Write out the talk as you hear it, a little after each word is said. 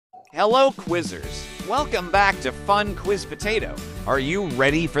Hello, quizzers. Welcome back to Fun Quiz Potato. Are you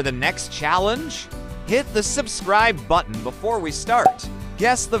ready for the next challenge? Hit the subscribe button before we start.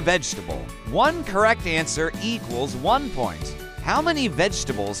 Guess the vegetable. One correct answer equals 1 point. How many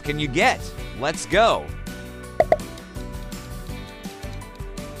vegetables can you get? Let's go.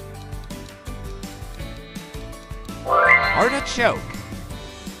 Artichoke.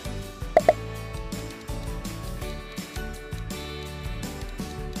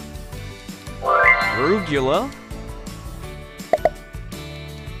 Arugula.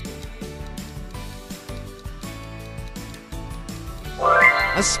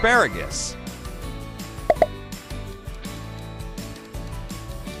 Asparagus.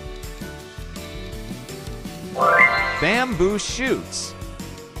 Bamboo shoots.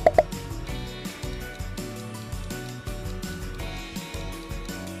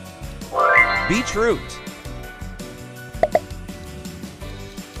 Beetroot.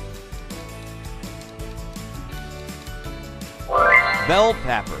 Bell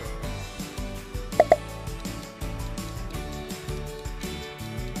pepper.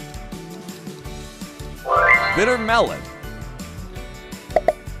 Bitter melon.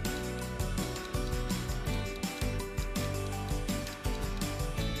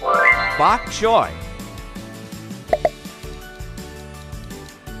 Bok choy.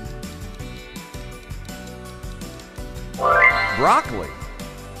 Broccoli.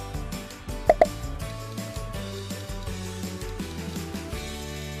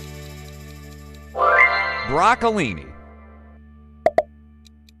 Broccolini.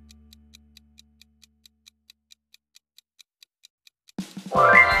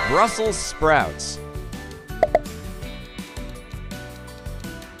 Brussels sprouts.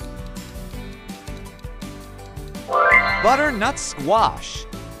 Butternut squash.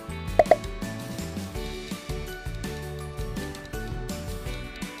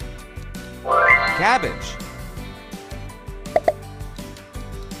 Cabbage.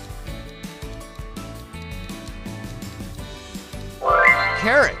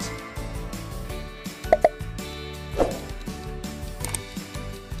 Carrot.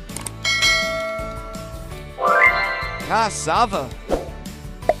 Cassava.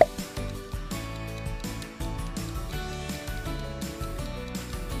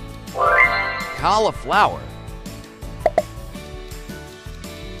 Cauliflower.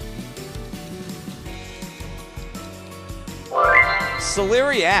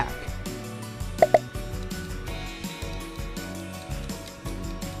 Celeriac.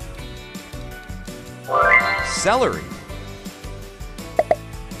 Celery.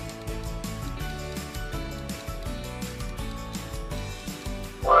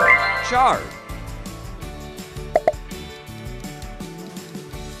 Chard.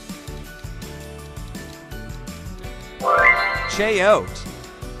 Chayote.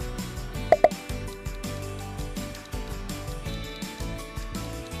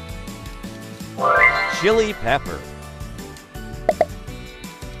 Chili pepper.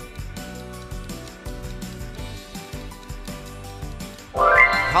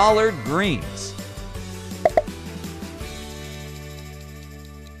 Collard greens.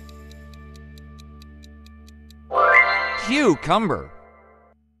 Cucumber.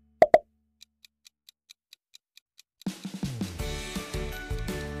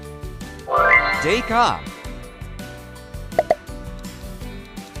 Daikon.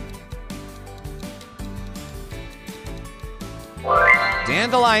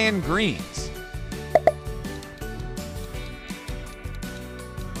 Dandelion greens.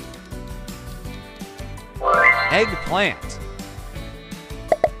 Eggplant.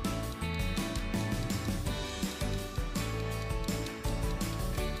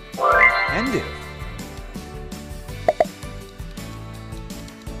 Endive.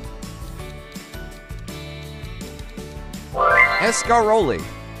 Escarole.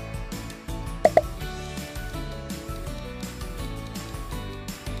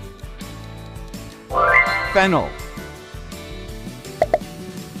 Fennel.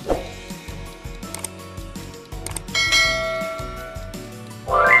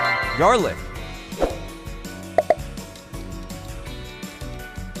 Garlic.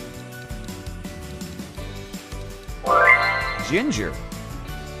 Ginger.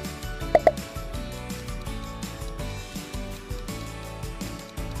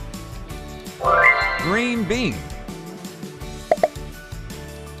 Green bean.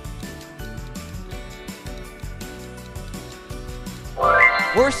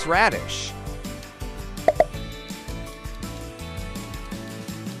 Horseradish.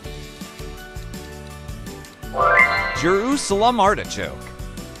 Jerusalem artichoke.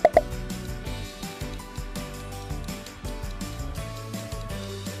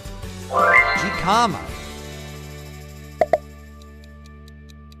 JICAMA.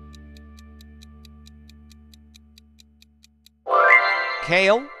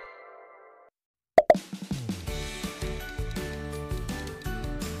 Kale.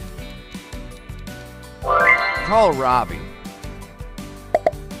 Kohlrabi.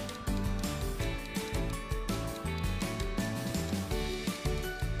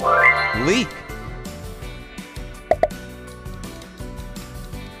 Leek.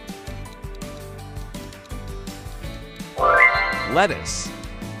 Lettuce.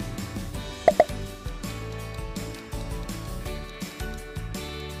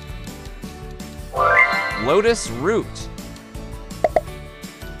 Lotus root.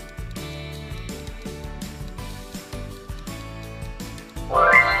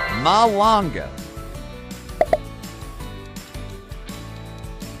 Malanga.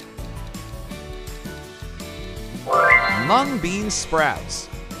 Mung bean sprouts.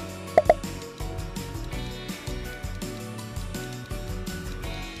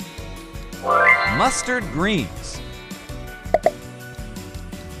 Mustard greens.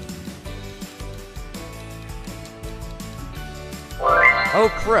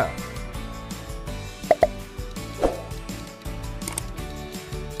 Okra.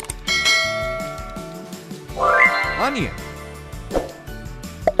 Onion.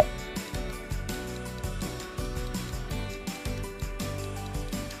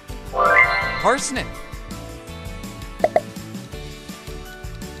 Parsnip.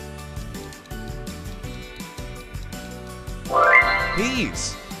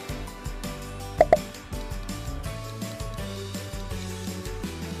 Peas.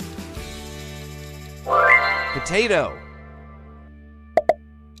 Potato.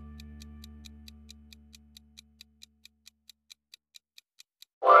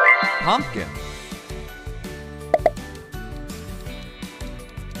 Pumpkin.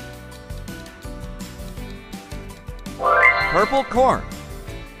 Purple corn.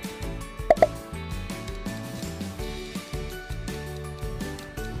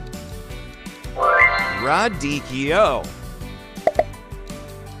 Radicchio.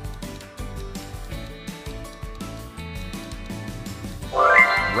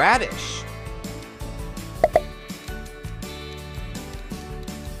 Radish.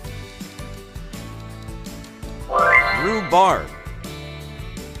 Rhubarb.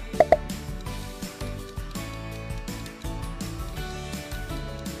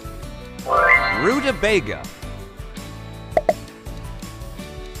 Rutabaga.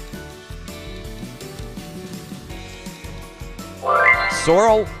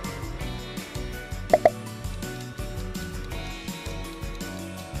 Sorrel.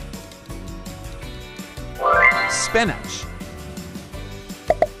 Spinach.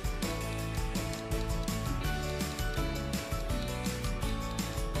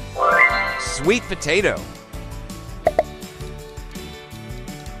 Sweet potato.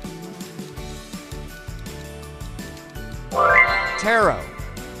 Taro.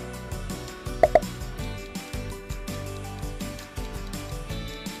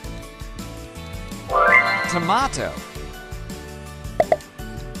 Tomato.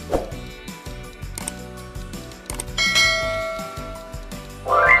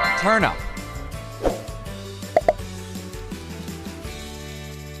 Turnip.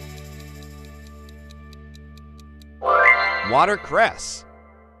 Watercress.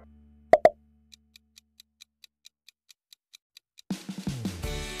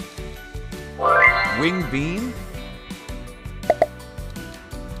 Wing bean.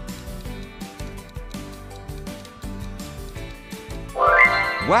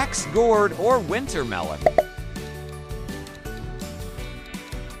 Wax gourd or winter melon.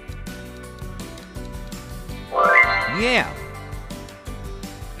 Yam.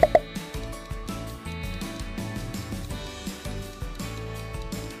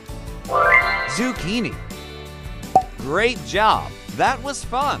 Zucchini. Great job! That was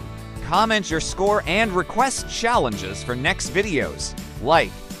fun! Comment your score and request challenges for next videos.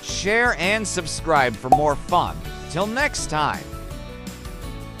 Like, share, and subscribe for more fun. Till next time!